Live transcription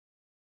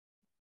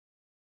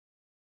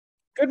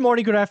Good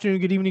morning, good afternoon,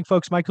 good evening,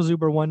 folks. Michael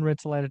Zuber, one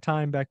rental at a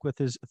time, back with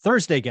his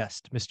Thursday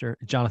guest, Mr.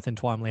 Jonathan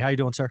Twomley. How you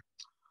doing, sir?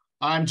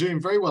 I'm doing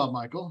very well,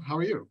 Michael. How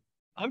are you?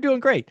 I'm doing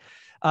great.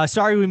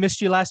 Sorry we missed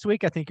you last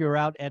week. I think you were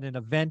out at an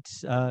event,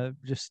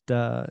 just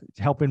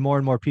helping more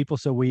and more people.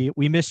 So we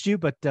missed you,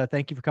 but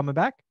thank you for coming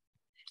back.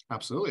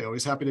 Absolutely.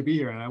 Always happy to be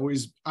here. And I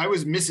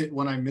always miss it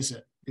when I miss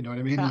it. You know what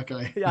I mean? Like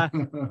I Yeah,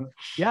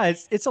 yeah,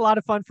 it's a lot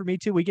of fun for me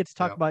too. We get to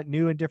talk yeah. about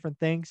new and different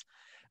things.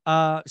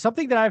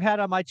 Something that I've had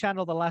on my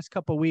channel the last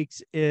couple of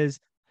weeks is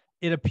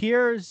it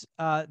appears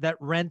that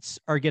rents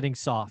are getting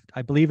soft.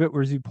 I believe it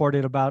was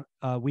reported about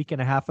a week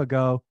and a half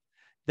ago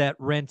that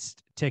rents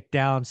ticked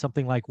down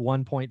something like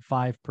Mm-hmm.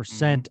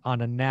 1.5%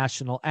 on a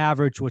national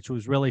average, which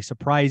was really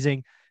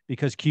surprising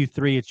because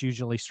Q3 it's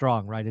usually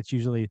strong, right?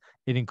 It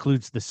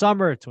includes the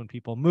summer. It's when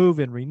people move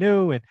and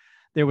renew, and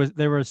there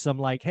was some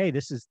like, hey,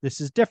 this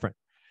is different.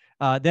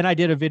 Then I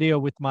did a video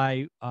with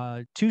my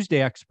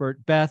Tuesday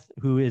expert, Beth,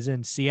 who is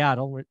in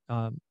Seattle,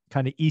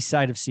 kind of east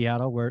side of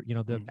Seattle, where the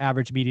Mm-hmm.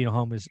 average median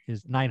home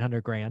is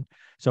 900 grand,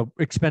 so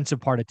expensive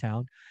part of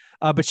town.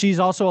 But she's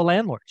also a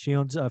landlord. She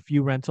owns a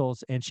few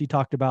rentals, and she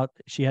talked about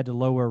she had to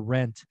lower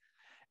rent,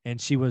 and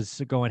she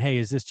was going, "Hey,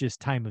 is this just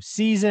time of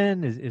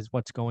season? Is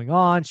what's going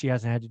on?" She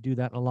hasn't had to do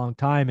that in a long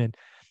time, and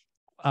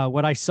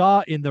what I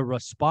saw in the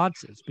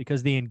responses,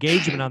 because the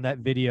engagement on that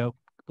video,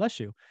 bless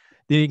you,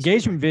 the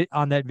Excuse me. engagement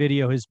on that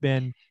video has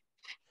been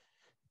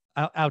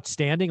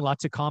outstanding.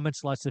 Lots of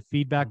comments, lots of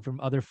feedback from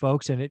other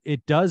folks. And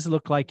it does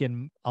look like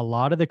in a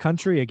lot of the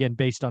country, again,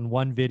 based on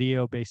one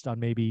video, based on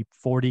maybe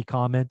 40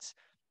 comments,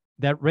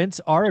 that rents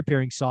are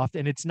appearing soft.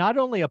 And it's not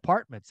only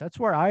apartments. That's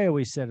where I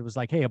always said it was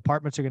like, hey,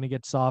 apartments are going to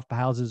get soft,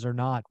 houses are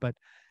not. But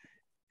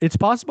it's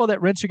possible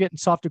that rents are getting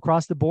soft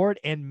across the board.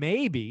 And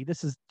maybe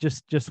this is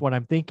just what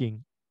I'm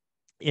thinking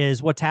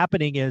is what's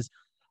happening is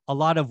a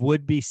lot of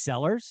would-be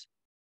sellers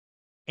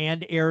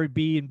and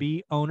Airbnb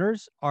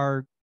owners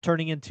are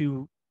turning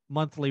into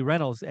monthly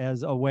rentals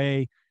as a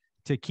way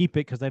to keep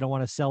it because they don't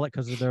want to sell it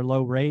because of their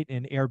low rate,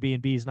 and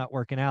Airbnb is not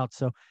working out.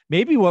 So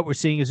maybe what we're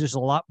seeing is just a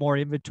lot more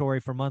inventory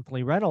for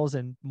monthly rentals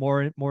and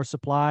more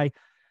supply,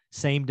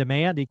 same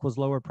demand equals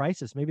lower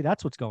prices. Maybe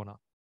that's what's going on.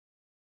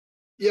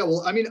 Yeah,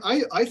 well, I mean,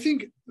 I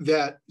think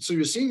that so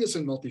you're seeing this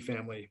in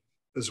multifamily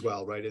as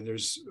well, right? And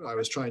I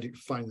was trying to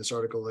find this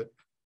article that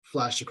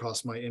flashed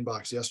across my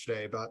inbox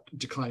yesterday about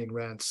declining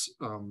rents,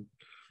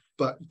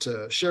 but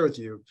to share with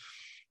you.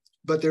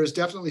 But there's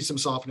definitely some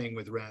softening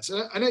with rents.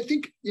 And I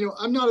think,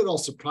 I'm not at all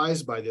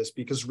surprised by this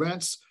because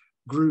rents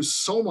grew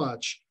so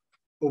much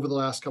over the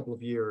last couple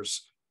of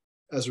years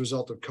as a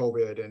result of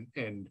COVID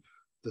and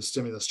the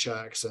stimulus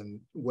checks and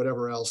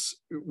whatever else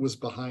was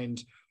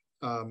behind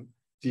the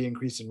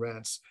increase in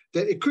rents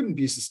that it couldn't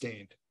be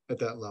sustained at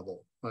that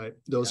level, right?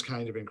 Those Yeah.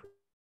 kind of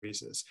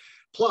increases.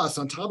 Plus,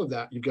 on top of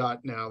that, you've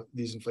got now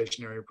these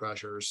inflationary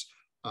pressures.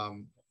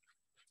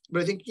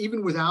 But I think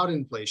even without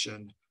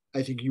inflation,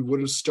 I think you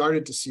would have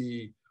started to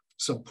see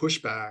some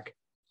pushback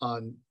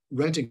on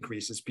rent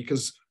increases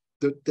because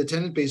the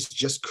tenant base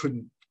just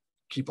couldn't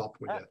keep up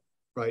with Yeah, it,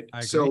 right? I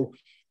agree. So,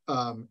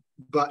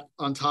 but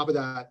on top of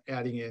that,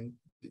 adding in,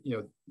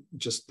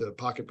 just the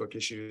pocketbook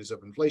issues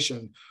of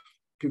inflation,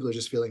 people are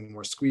just feeling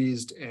more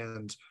squeezed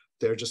and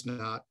they're just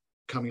not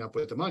coming up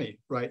with the money,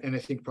 right? And I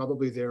think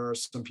probably there are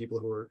some people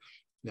who are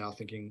now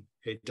thinking,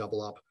 hey,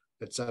 double up,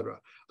 et cetera.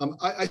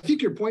 I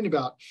think your point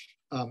about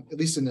at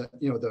least in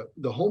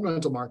the home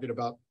rental market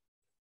about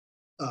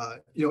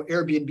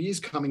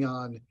Airbnbs coming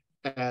on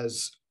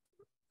as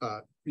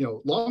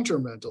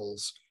long-term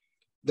rentals,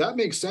 that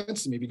makes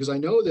sense to me because I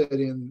know that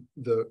in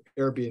the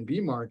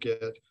Airbnb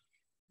market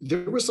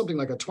there was something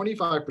like a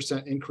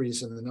 25%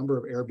 increase in the number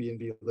of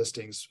Airbnb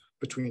listings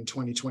between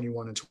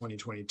 2021 and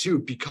 2022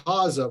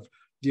 because of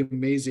the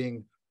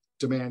amazing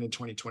demand in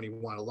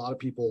 2021. A lot of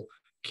people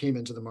came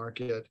into the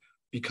market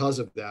because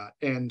of that,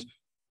 and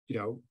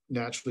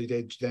naturally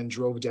they then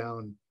drove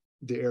down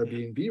the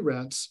Airbnb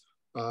rents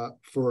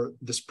for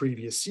this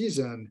previous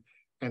season.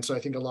 And so I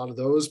think a lot of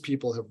those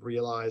people have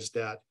realized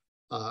that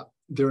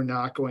they're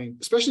not going,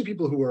 especially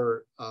people who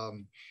are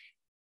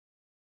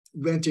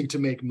renting to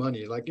make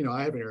money. Like,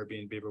 I have an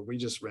Airbnb, but we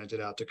just rent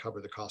it out to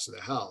cover the cost of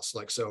the house.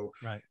 Like, so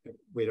Right.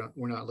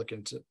 we're not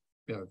looking to,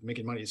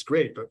 making money is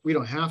great, but we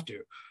don't have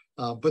to.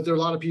 But there are a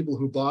lot of people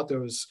who bought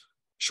those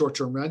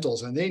short-term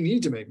rentals and they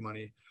need to make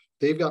money.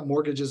 They've got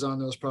mortgages on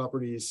those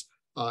properties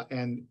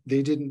and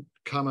they didn't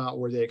come out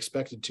where they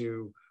expected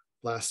to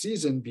last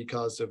season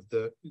because of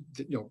the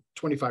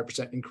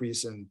 25%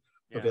 increase in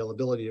Yeah.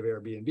 availability of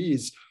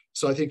Airbnbs.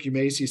 So I think you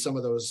may see some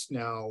of those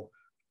now,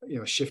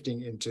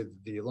 shifting into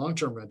the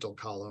long-term rental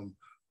column,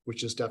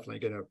 which is definitely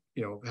going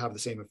to, have the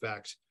same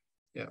effect,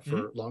 yeah, Mhm.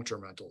 for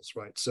long-term rentals,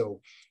 right?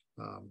 So,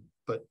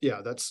 but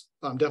yeah,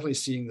 I'm definitely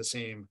seeing the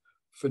same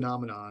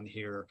phenomenon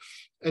here,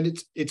 and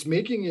it's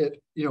making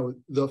it,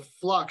 the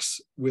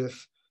flux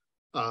with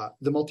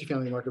the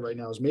multifamily market right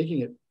now is making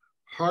it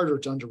harder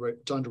to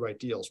underwrite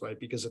deals, right?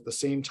 Because at the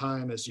same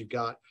time as you've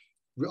got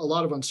a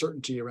lot of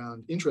uncertainty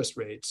around interest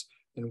rates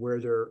and where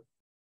they're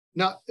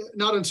not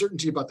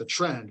uncertainty about the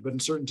trend, but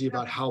uncertainty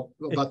about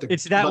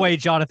it's that way,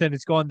 Jonathan.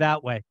 It's going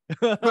that way.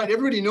 Right.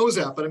 Everybody knows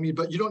that,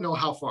 but you don't know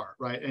how far,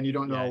 right? And you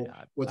don't know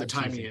what the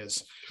timing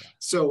is. Yeah.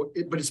 So,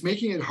 but it's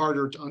making it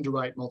harder to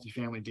underwrite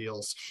multifamily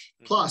deals.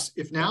 Plus,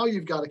 if now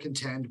you've got to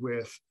contend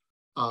with,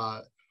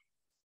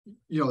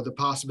 the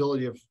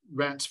possibility of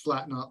rents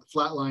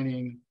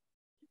flatlining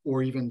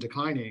or even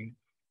declining,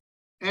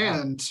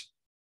 and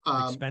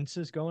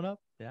expenses going up.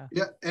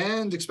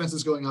 And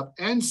expenses going up,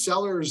 and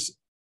sellers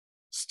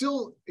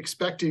still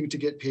expecting to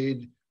get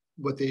paid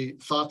what they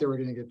thought they were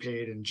going to get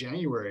paid in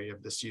January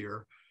of this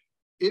year,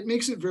 it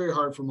makes it very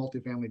hard for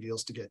multifamily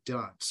deals to get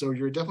done. So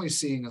you're definitely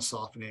seeing a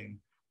softening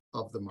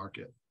of the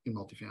market in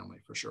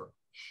multifamily for sure.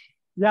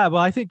 Yeah,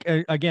 well, I think,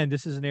 again,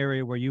 this is an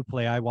area where you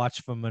play. I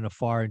watch from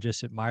afar and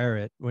just admire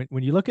it.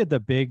 When you look at the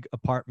big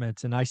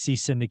apartments and I see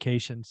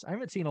syndications, I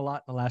haven't seen a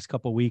lot in the last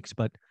couple of weeks,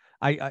 but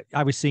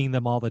I was seeing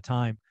them all the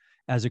time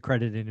as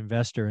accredited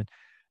investor. And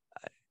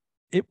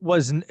it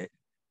wasn't,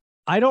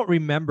 I don't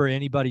remember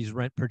anybody's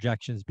rent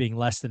projections being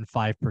less than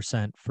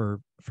 5% for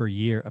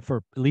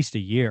at least a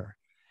year.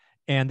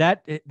 And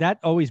that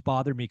always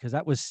bothered me because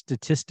that was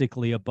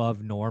statistically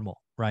above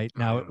normal, right?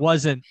 Now, it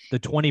wasn't the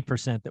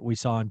 20% that we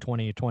saw in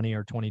 2020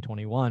 or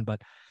 2021,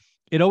 but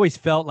it always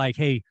felt like,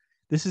 hey,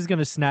 this is going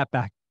to snap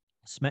back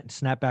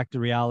to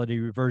reality,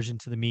 reversion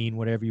to the mean,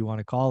 whatever you want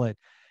to call it.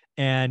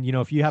 And,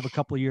 if you have a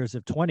couple of years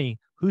of 20,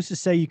 who's to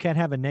say you can't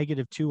have a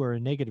 -2 or a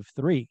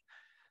 -3?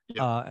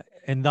 Yeah.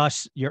 And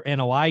thus your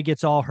NOI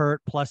gets all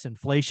hurt. Plus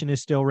inflation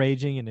is still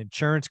raging and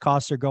insurance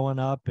costs are going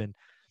up, and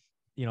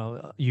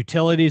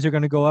utilities are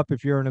going to go up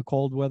if you're in a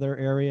cold weather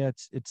area.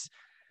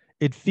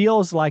 It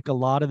feels like a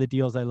lot of the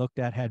deals I looked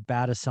at had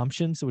bad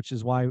assumptions, which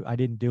is why I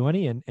didn't do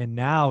any. And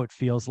now it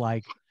feels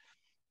like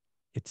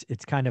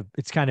it's kind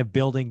of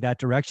building that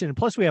direction. And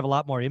plus we have a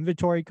lot more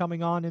inventory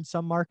coming on in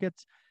some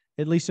markets,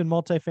 at least in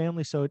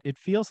multifamily. So it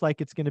feels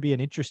like it's going to be an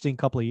interesting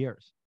couple of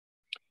years.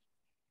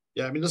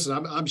 Yeah, I mean,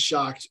 listen, I'm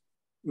shocked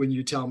when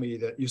you tell me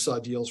that you saw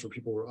deals where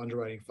people were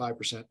underwriting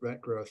 5% rent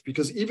growth,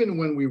 because even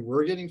when we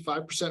were getting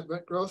 5%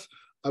 rent growth,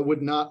 I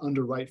would not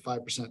underwrite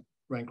 5%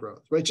 rent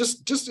growth, right?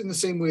 Just in the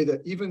same way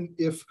that even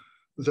if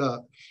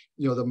the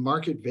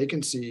market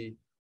vacancy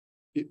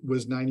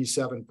was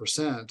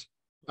 97%,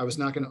 I was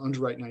not going to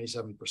underwrite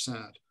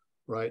 97%,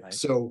 right?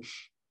 So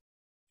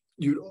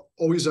you'd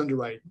always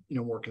underwrite,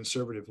 more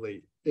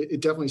conservatively.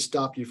 It definitely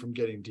stopped you from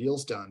getting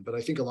deals done. But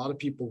I think a lot of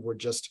people were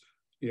just,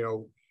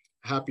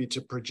 happy to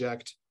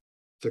project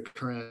the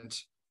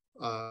current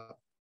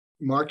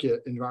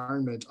market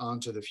environment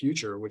onto the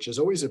future, which is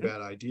always a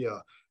bad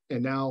idea.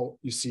 And now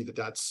you see that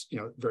that's,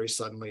 very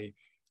suddenly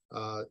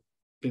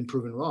been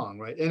proven wrong,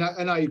 right? And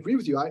I agree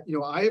with you.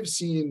 I have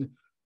seen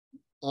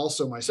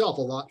also myself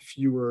a lot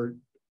fewer,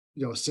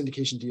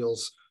 syndication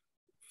deals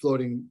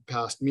floating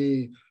past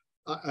me.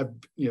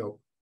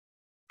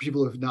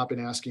 People have not been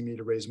asking me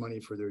to raise money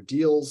for their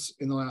deals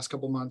in the last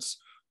couple of months,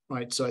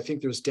 right? So I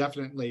think there's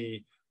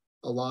definitely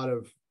a lot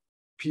of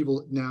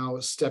people now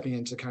stepping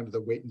into kind of the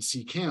wait and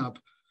see camp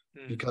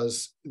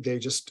because they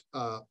just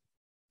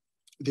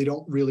they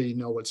don't really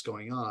know what's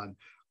going on.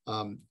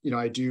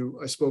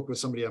 I spoke with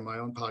somebody on my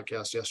own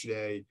podcast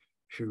yesterday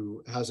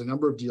who has a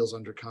number of deals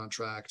under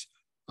contract,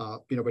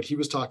 but he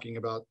was talking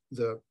about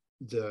the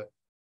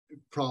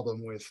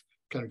problem with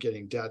kind of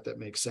getting debt that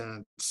makes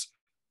sense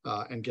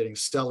and getting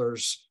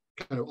sellers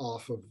kind of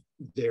off of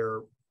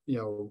their,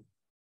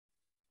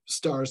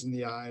 stars in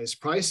the eyes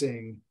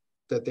pricing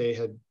that they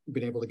had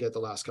been able to get the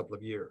last couple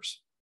of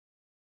years.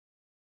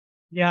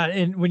 Yeah.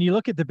 And when you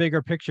look at the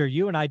bigger picture,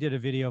 you and I did a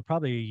video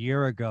probably a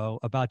year ago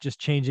about just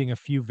changing a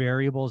few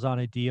variables on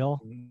a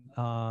deal.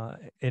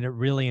 And it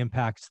really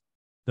impacts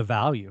the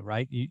value,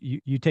 right?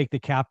 You take the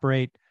cap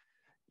rate,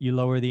 you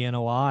lower the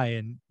NOI,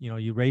 and,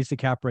 you raise the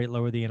cap rate,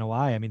 lower the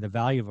NOI. I mean, the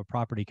value of a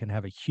property can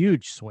have a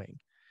huge swing.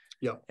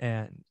 Yeah.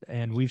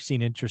 And we've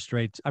seen interest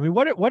rates. I mean,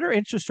 what are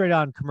interest rate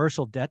on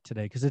commercial debt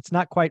today? Because it's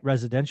not quite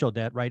residential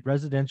debt, right?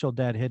 Residential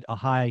debt hit a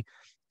high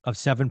of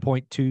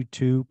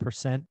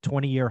 7.22%,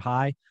 20-year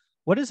high.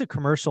 What does a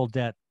commercial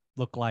debt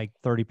look like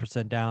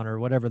 30% down or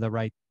whatever the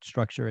right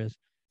structure is?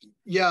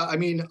 Yeah, I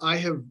mean, I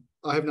have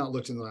not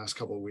looked in the last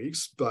couple of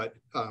weeks, but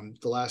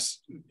the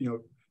last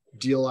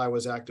deal I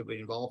was actively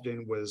involved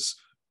in was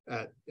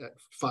at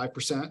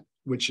 5%,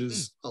 which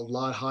is a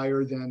lot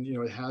higher than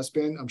it has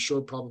been. I'm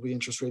sure probably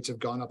interest rates have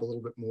gone up a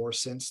little bit more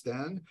since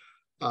then.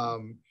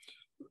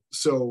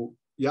 So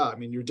yeah, I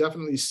mean, you're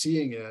definitely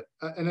seeing it,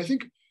 and I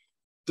think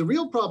the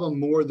real problem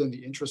more than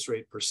the interest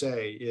rate per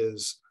se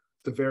is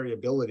the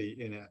variability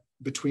in it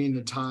between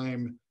the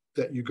time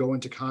that you go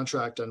into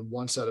contract on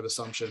one set of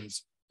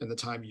assumptions and the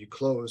time you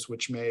close,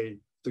 which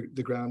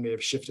the ground may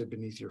have shifted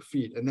beneath your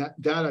feet. And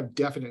that I've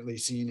definitely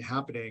seen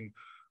happening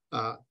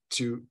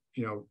to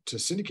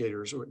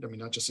syndicators, or I mean,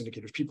 not just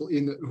syndicators, people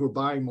who are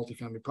buying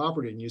multifamily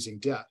property and using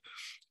debt,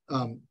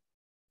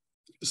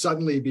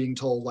 suddenly being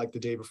told like the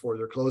day before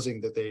they're closing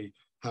that they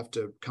have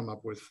to come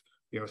up with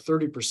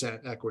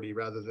 30% equity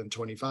rather than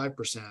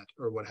 25%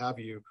 or what have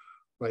you.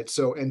 Right.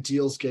 So, and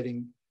deals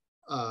getting,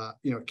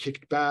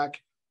 kicked back.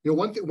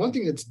 one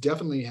thing that's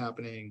definitely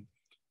happening,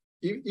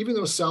 even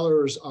though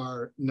sellers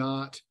are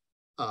not,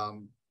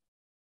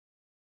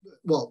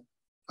 well,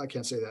 I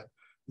can't say that.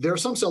 There are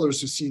some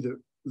sellers who see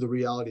the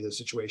reality of the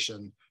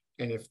situation,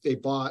 and if they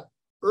bought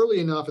early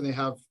enough and they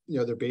have,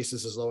 their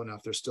basis is low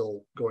enough, they're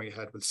still going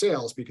ahead with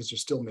sales because they're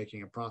still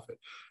making a profit.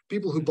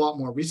 People who bought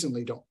more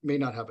recently may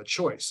not have a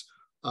choice.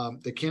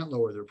 They can't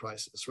lower their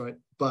prices, right?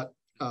 But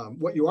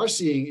what you are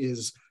seeing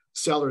is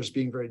sellers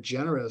being very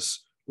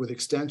generous with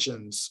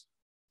extensions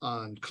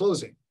on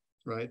closing,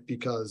 right?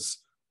 Because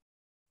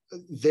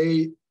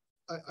they,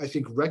 I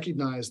think,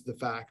 recognize the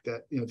fact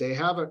that, they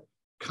have a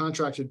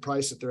contracted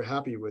price that they're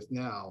happy with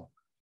now,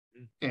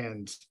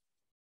 and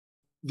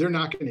they're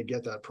not going to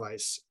get that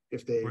price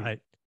if they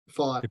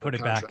fall out of the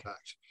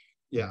contract.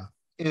 Yeah.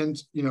 And,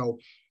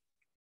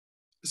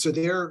 so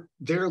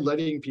they're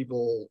letting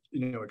people,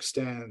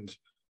 extend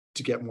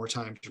to get more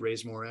time to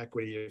raise more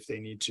equity if they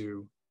need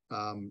to.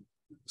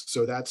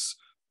 So that's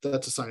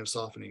a sign of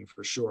softening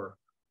for sure.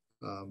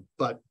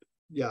 But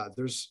yeah,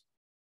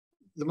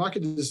 the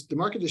market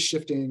is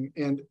shifting,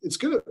 and it's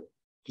going to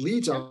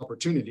lead to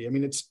opportunity. I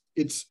mean,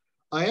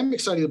 I am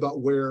excited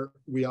about where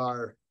we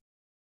are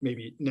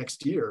maybe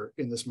next year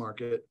in this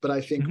market, but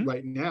I think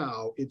right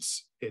now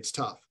it's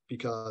tough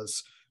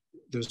because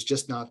there's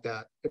just not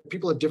that.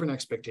 People have different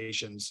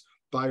expectations.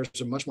 Buyers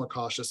are much more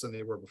cautious than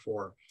they were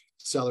before.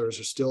 Sellers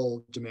are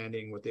still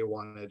demanding what they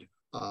wanted,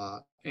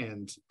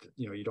 and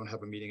you don't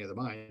have a meeting of the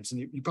minds,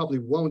 and you probably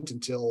won't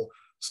until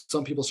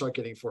some people start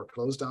getting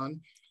foreclosed on.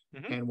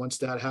 And once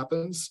that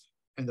happens,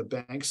 and the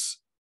banks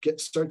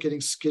start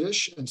getting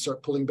skittish and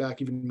start pulling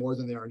back even more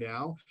than they are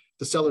now,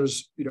 the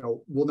sellers,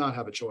 will not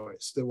have a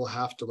choice. They will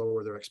have to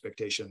lower their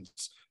expectations.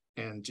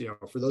 And,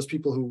 for those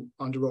people who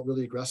underwrote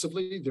really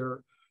aggressively,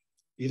 they're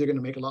either going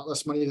to make a lot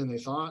less money than they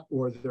thought,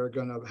 or they're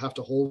going to have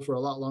to hold for a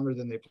lot longer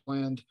than they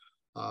planned,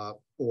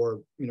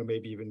 or,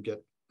 maybe even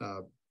get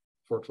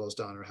foreclosed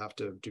on or have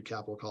to do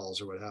capital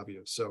calls or what have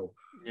you. So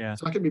yeah,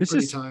 it's not going to be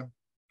pretty time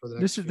for the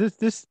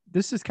next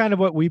this is kind of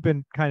what we've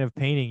been kind of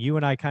painting. You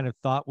and I kind of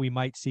thought we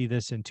might see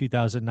this in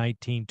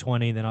 2019,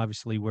 20, and then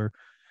obviously we're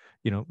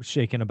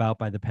shaken about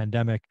by the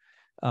pandemic.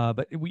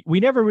 But we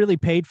never really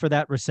paid for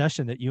that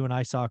recession that you and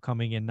I saw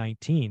coming in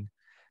 19,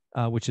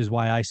 which is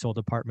why I sold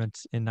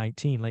apartments in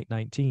late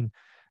 19.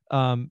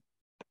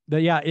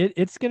 But yeah,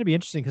 it's going to be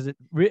interesting because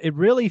it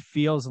really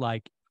feels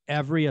like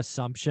every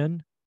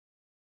assumption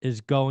is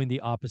going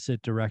the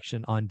opposite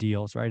direction on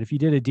deals, right? If you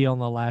did a deal in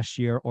the last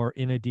year or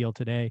in a deal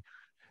today,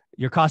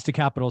 your cost of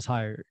capital is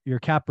higher, your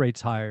cap rate's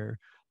higher,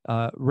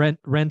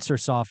 rents are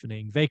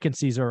softening,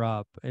 vacancies are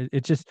up.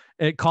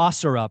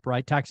 Costs are up,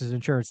 right? Taxes,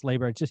 insurance,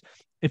 labor.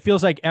 It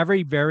feels like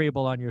every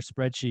variable on your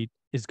spreadsheet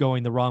is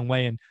going the wrong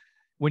way. And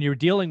when you're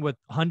dealing with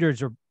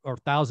hundreds or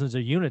thousands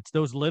of units,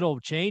 those little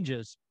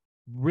changes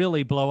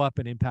really blow up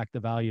and impact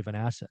the value of an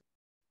asset.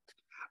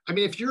 I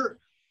mean,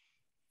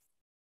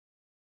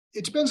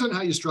 it depends on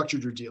how you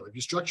structured your deal. If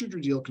you structured your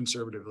deal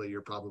conservatively,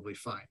 you're probably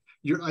fine.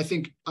 I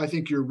think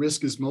your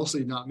risk is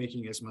mostly not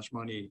making as much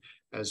money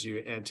as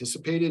you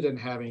anticipated and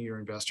having your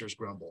investors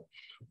grumble,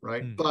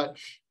 right? But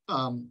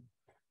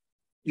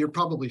you're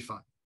probably fine.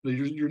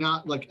 You're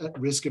not like at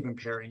risk of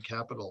impairing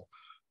capital.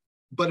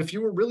 But if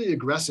you were really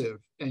aggressive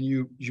and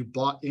you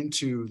bought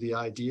into the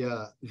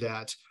idea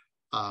that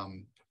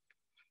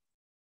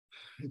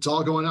it's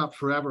all going up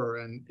forever,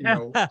 and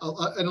and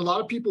a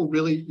lot of people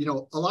really,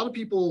 a lot of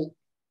people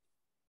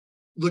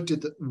looked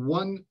at the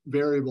one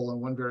variable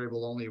and one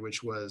variable only,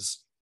 which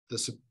was the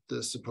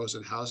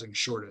supposed housing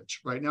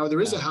shortage. Right now,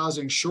 there is a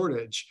housing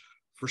shortage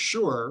for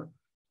sure,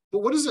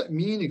 but what does that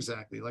mean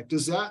exactly? Like,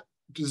 does that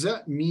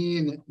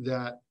mean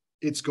that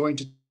it's going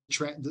to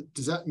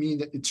does that mean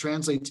that it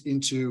translates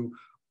into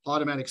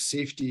automatic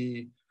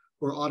safety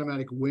or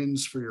automatic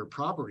wins for your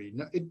property?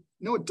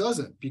 No, it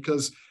doesn't,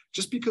 because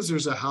just because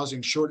there's a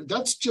housing shortage,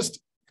 that's just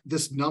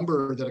this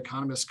number that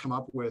economists come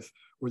up with,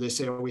 where they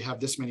say, oh, we have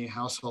this many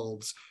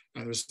households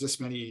and there's this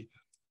many,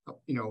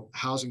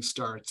 housing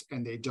starts,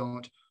 and they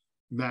don't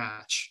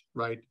match,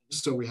 right?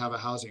 So we have a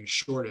housing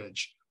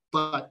shortage.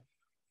 But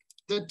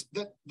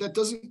that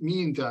doesn't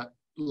mean that,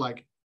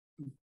 like,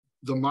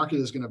 the market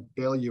is going to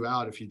bail you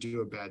out if you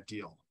do a bad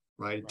deal,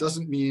 right? It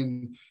doesn't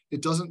mean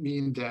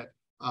that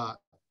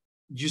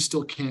you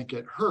still can't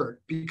get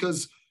hurt,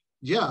 because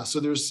so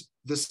there's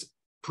this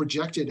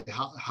projected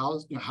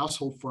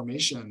household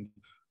formation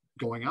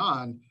going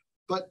on,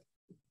 but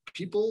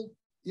people,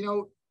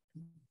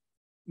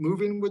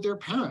 move in with their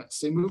parents,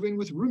 they move in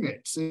with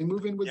roommates, they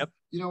move in with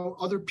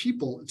other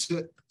people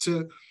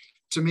to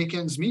make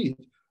ends meet.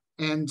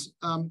 And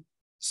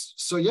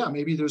so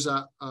maybe there's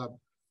a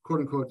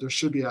quote unquote, there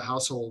should be a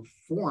household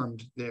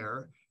formed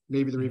there.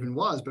 Maybe there even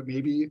was, but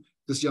maybe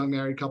this young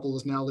married couple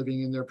is now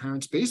living in their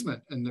parents'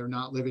 basement and they're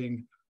not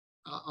living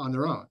on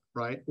their own,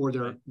 right? Or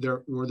they're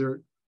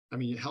I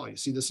mean, hell, you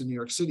see this in New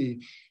York City,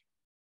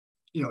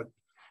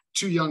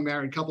 two young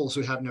married couples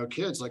who have no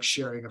kids, like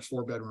sharing a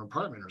 4-bedroom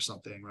apartment or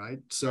something, right?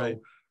 So,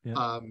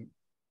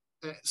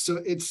 so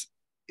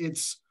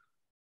it's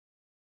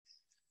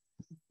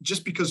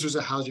just because there's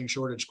a housing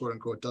shortage, quote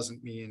unquote,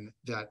 doesn't mean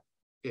that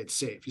it's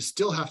safe. You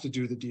still have to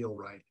do the deal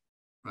right.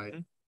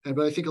 Mm-hmm.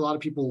 But I think a lot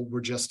of people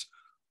were just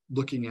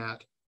looking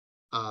at,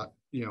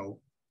 going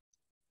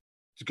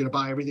to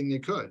buy everything they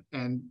could.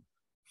 And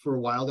for a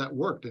while that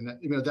worked. And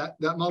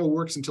that model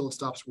works until it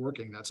stops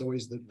working. That's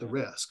always the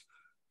risk.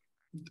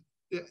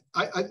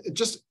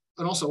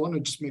 And also I want to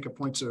just make a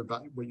point, sir,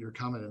 about what you were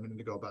commenting a minute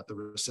ago about the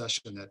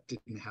recession that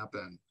didn't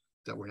happen,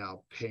 that we're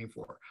now paying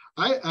for.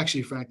 I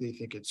actually, frankly,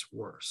 think it's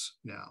worse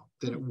now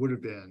than it would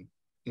have been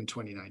in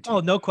 2019.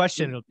 Oh, no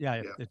question.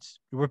 Yeah.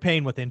 We're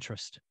paying with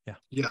interest. Yeah.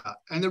 Yeah.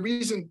 And the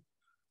reason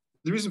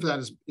for that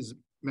is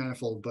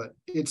manifold, but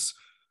it's,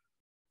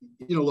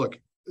 look,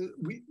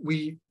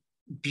 we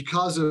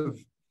because of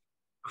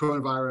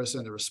coronavirus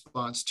and the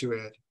response to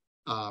it,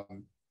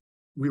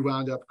 we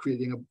wound up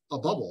creating a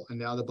bubble, and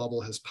now the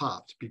bubble has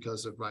popped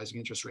because of rising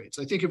interest rates.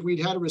 I think if we'd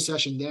had a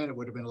recession then, it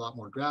would have been a lot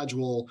more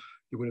gradual.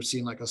 You would have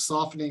seen like a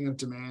softening of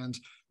demand,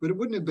 but it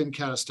wouldn't have been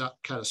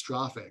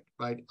catastrophic,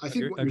 right? I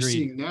think what you're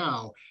seeing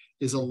now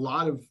is a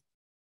lot of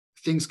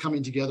things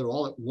coming together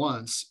all at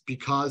once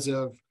because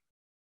of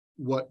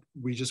what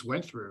we just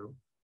went through,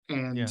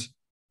 and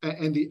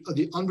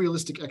the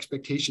unrealistic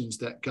expectations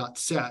that got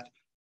set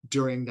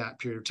during that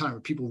period of time,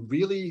 where people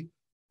really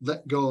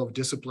let go of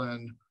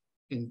discipline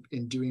in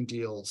doing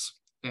deals,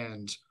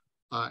 and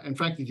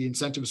frankly, the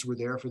incentives were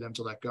there for them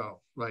to let go,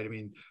 right? I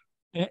mean,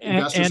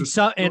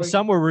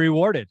 some were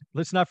rewarded.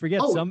 Let's not forget,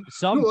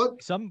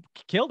 some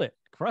killed it.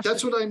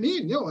 That's what I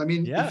mean.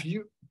 If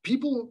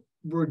people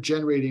were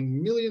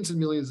generating millions and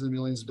millions and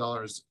millions of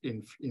dollars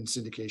in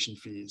syndication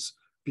fees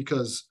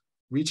because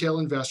retail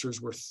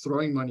investors were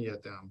throwing money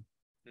at them,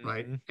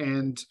 right?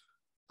 And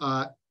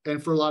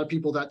for a lot of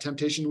people, that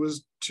temptation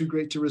was too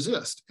great to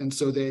resist, and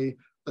so they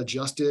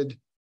adjusted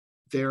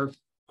their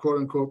quote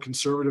unquote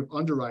conservative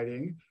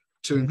underwriting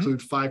to include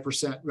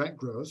 5% rent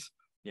growth,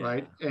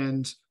 right?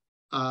 And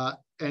now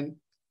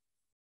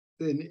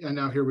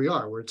here we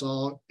are, where it's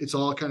all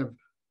kind of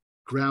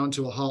ground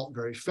to a halt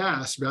very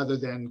fast, rather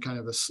than kind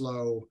of a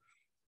slow.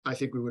 I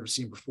think we would have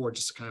seen before,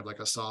 just kind of like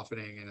a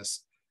softening and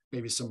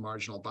maybe some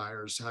marginal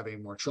buyers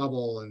having more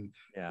trouble, and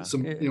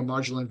some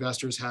marginal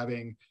investors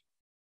having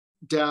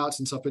doubts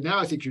and stuff. But now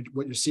I think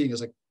what you're seeing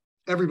is like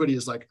everybody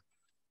is like,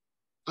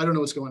 I don't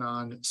know what's going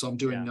on, so I'm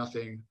doing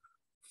nothing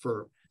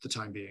for the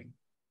time being.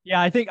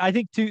 Yeah, I think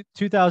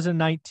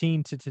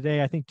 2019 to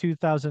today, I think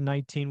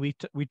 2019 we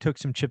took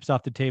some chips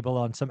off the table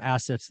on some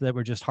assets that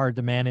were just hard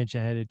to manage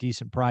and had a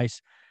decent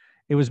price.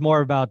 It was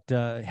more about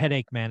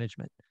headache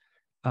management.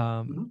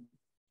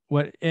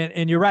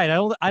 And you're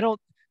right. I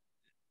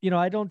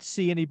don't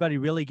see anybody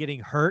really getting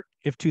hurt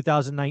if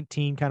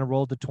 2019 kind of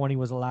rolled to 20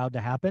 was allowed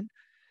to happen.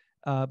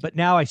 But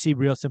now I see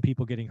some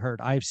people getting hurt.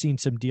 I've seen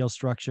some deal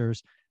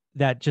structures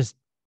that just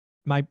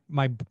my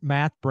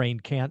math brain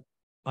can't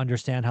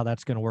understand how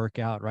that's going to work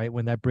out, right?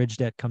 When that bridge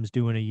debt comes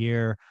due in a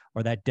year,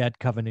 or that debt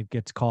covenant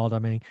gets called. I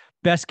mean,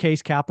 best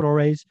case capital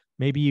raise,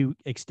 maybe you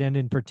extend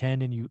and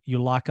pretend and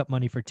you lock up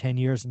money for 10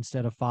 years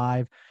instead of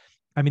 5.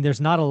 I mean,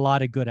 there's not a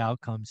lot of good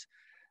outcomes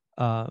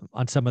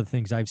on some of the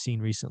things I've seen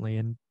recently.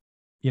 And,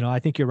 I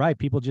think you're right.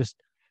 People just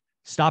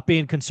stop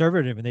being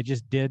conservative, and they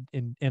just did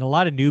in a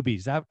lot of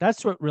newbies.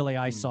 That's what really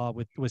I saw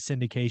with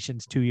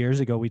syndications 2 years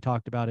ago. We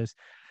talked about is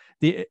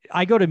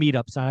I go to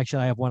meetups, and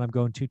actually I have one I'm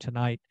going to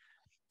tonight.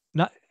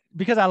 Not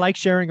because I like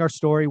sharing our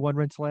story one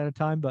rental at a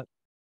time, but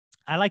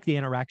I like the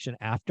interaction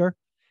after.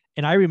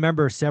 And I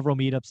remember several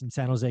meetups in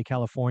San Jose,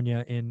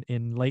 California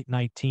in late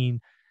 19,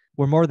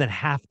 where more than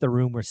half the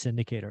room were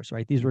syndicators,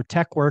 right? These were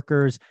tech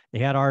workers. They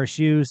had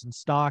RSUs and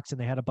stocks,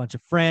 and they had a bunch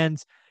of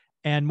friends,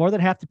 and more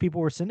than half the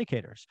people were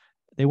syndicators.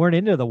 They weren't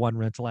into the one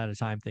rental at a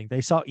time thing.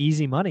 They saw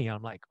easy money.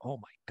 I'm like, oh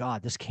my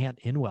God, this can't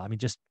end well. I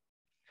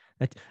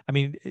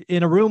mean,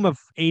 in a room of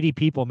 80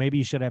 people, maybe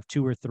you should have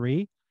 2 or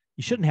 3.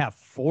 You shouldn't have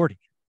 40,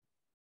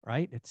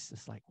 right? It's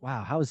just like,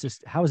 wow, how is this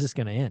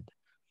going to end?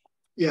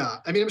 Yeah.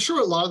 I mean, I'm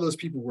sure a lot of those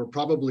people were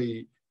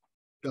probably,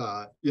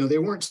 they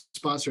weren't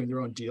sponsoring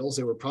their own deals.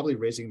 They were probably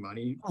raising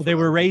money. They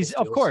were raising,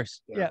 of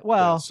course. Yeah.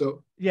 Well, I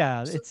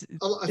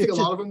think a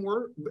lot of them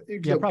were,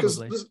 because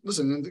probably.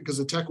 Listen, because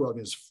the tech world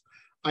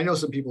I know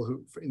some people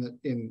who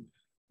in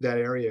that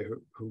area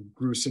who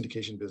grew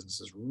syndication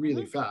businesses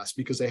really fast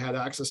because they had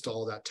access to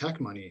all that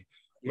tech money.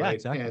 Right.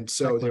 Exactly. And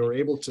so they were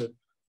able to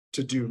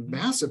do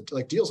massive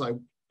deals I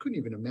couldn't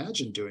even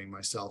imagine doing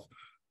myself.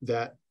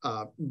 But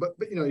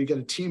you get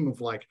a team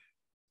of like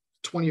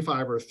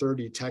 25 or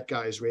 30 tech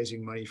guys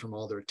raising money from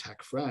all their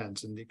tech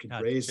friends, and they could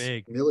raise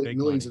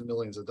millions and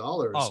millions of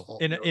dollars.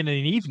 In an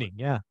evening.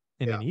 Yeah.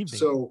 In an evening.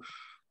 So,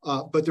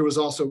 but there was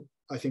also,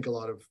 I think, a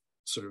lot of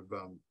sort of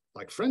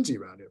like frenzy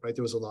around it, right?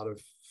 There was a lot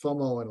of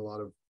FOMO and a lot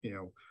of,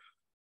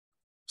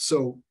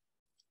 so,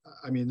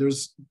 I mean,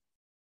 there's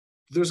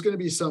going to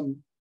be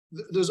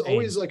there's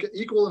always like an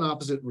equal and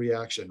opposite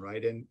reaction,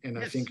 right? And yes.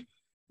 I think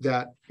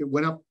that it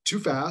went up too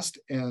fast,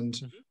 and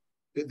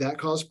that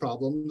caused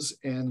problems.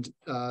 And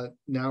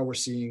now we're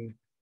seeing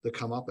the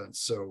comeuppance.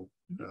 So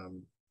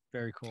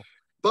very cool.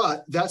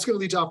 but that's going to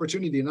lead to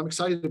opportunity, and I'm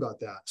excited about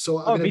that.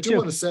 So I mean, I do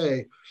want to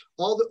say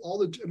I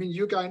mean,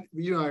 you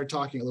and I are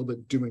talking a little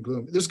bit doom and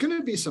gloom. There's going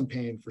to be some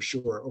pain for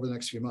sure over the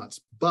next few months,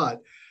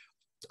 but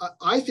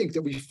I think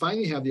that we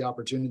finally have the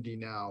opportunity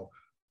now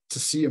to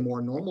see a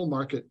more normal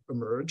market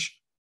emerge,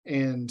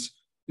 and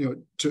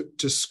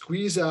to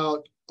squeeze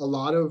out a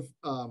lot of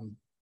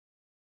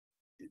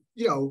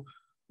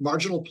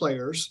marginal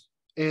players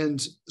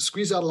and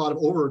squeeze out a lot of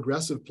over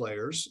aggressive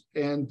players,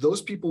 and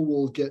those people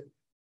will get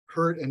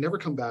hurt and never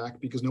come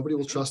back because nobody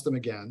will trust them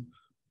again,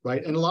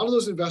 right? And a lot of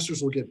those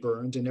investors will get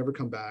burned and never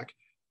come back,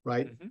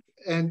 right?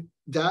 And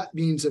that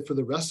means that for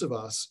the rest of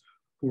us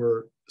who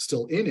are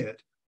still in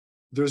it,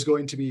 there's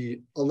going to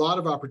be a lot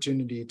of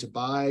opportunity to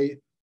buy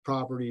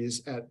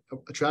properties at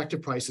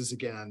attractive prices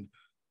again.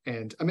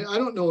 And I mean, I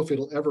don't know if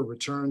it'll ever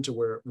return to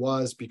where it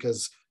was,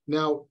 because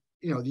now,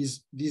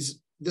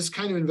 this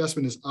kind of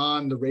investment is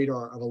on the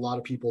radar of a lot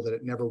of people that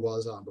it never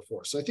was on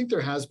before. So I think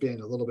there has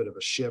been a little bit of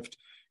a shift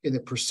in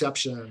the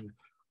perception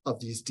of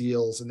these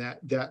deals. And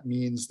that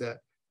means that,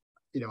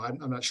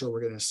 I'm not sure we're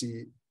going to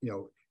see,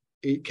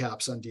 8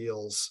 caps on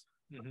deals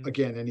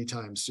again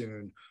anytime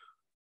soon.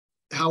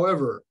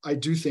 However, I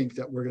do think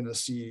that we're going to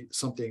see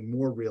something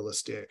more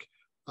realistic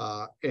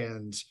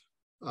and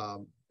a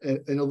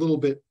little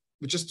bit,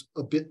 just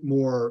a bit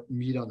more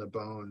meat on the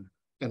bone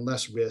and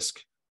less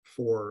risk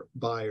for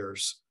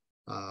buyers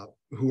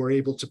who are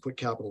able to put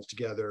capital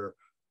together,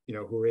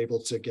 who are able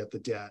to get the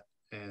debt.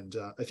 And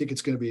I think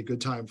it's going to be a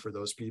good time for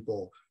those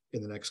people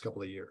in the next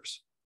couple of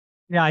years.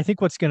 Yeah, I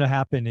think what's going to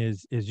happen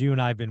is you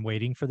and I have been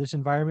waiting for this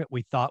environment.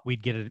 We thought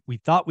we'd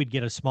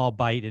get a small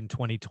bite in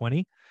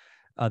 2020.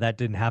 That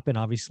didn't happen,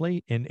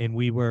 obviously, and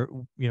we were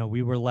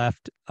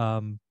left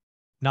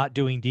not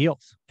doing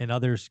deals, and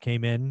others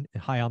came in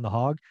high on the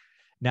hog.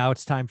 Now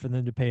it's time for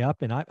them to pay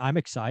up, and I'm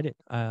excited.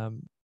 I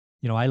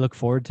look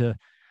forward to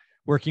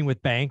working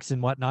with banks and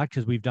whatnot,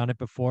 because we've done it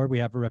before. We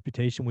have a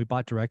reputation. We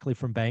bought directly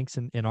from banks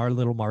in our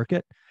little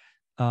market,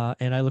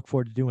 and I look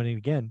forward to doing it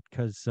again,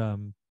 because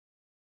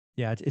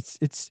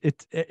it's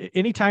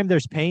anytime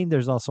there's pain,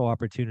 there's also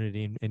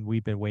opportunity, and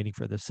we've been waiting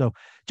for this. So,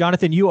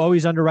 Jonathan, you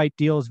always underwrite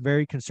deals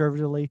very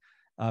conservatively,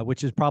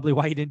 which is probably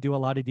why you didn't do a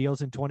lot of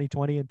deals in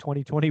 2020 and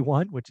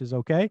 2021, which is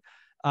okay.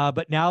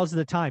 But now's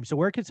the time. So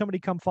where can somebody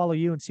come follow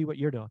you and see what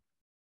you're doing?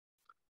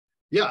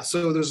 Yeah,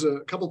 so there's a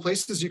couple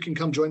places you can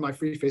come join my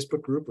free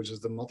Facebook group, which is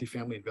the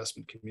Multifamily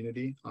Investment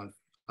Community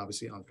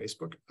obviously on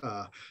Facebook.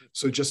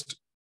 So just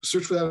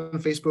search for that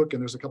on Facebook,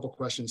 and there's a couple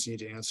questions you need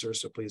to answer,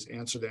 so please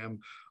answer them.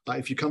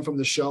 If you come from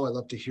the show, I'd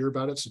love to hear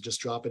about it, so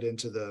just drop it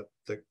into the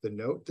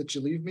note that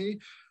you leave me.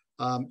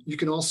 You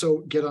can also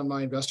get on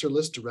my investor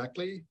list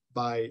directly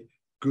by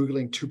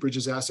Googling Two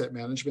Bridges Asset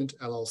Management,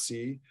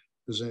 LLC.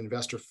 There's an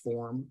investor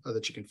form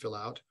that you can fill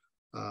out.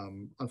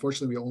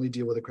 Unfortunately, we only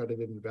deal with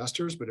accredited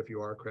investors, but if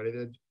you are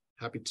accredited,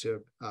 happy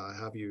to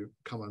have you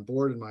come on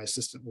board, and my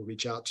assistant will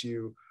reach out to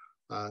you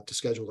to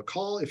schedule a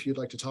call if you'd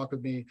like to talk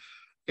with me.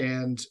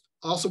 And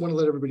also want to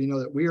let everybody know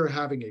that we are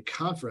having a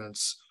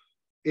conference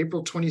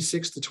April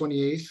 26th to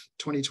 28th,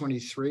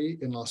 2023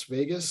 in Las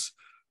Vegas.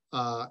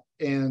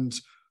 And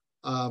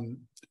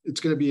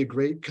it's going to be a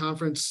great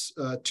conference,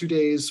 2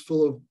 days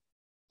full of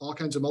all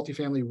kinds of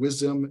multifamily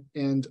wisdom.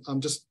 And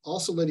I'm just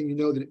also letting you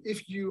know that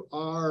if you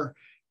are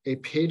a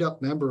paid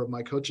up member of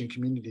my coaching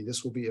community,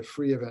 this will be a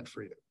free event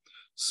for you.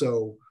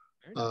 So,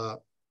 a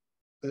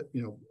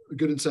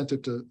good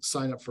incentive to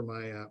sign up for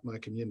my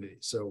community.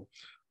 So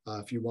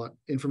if you want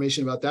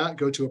information about that,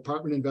 go to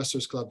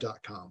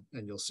apartmentinvestorsclub.com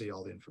and you'll see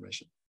all the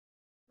information.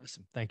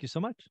 Awesome. Thank you so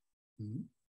much. Mm-hmm.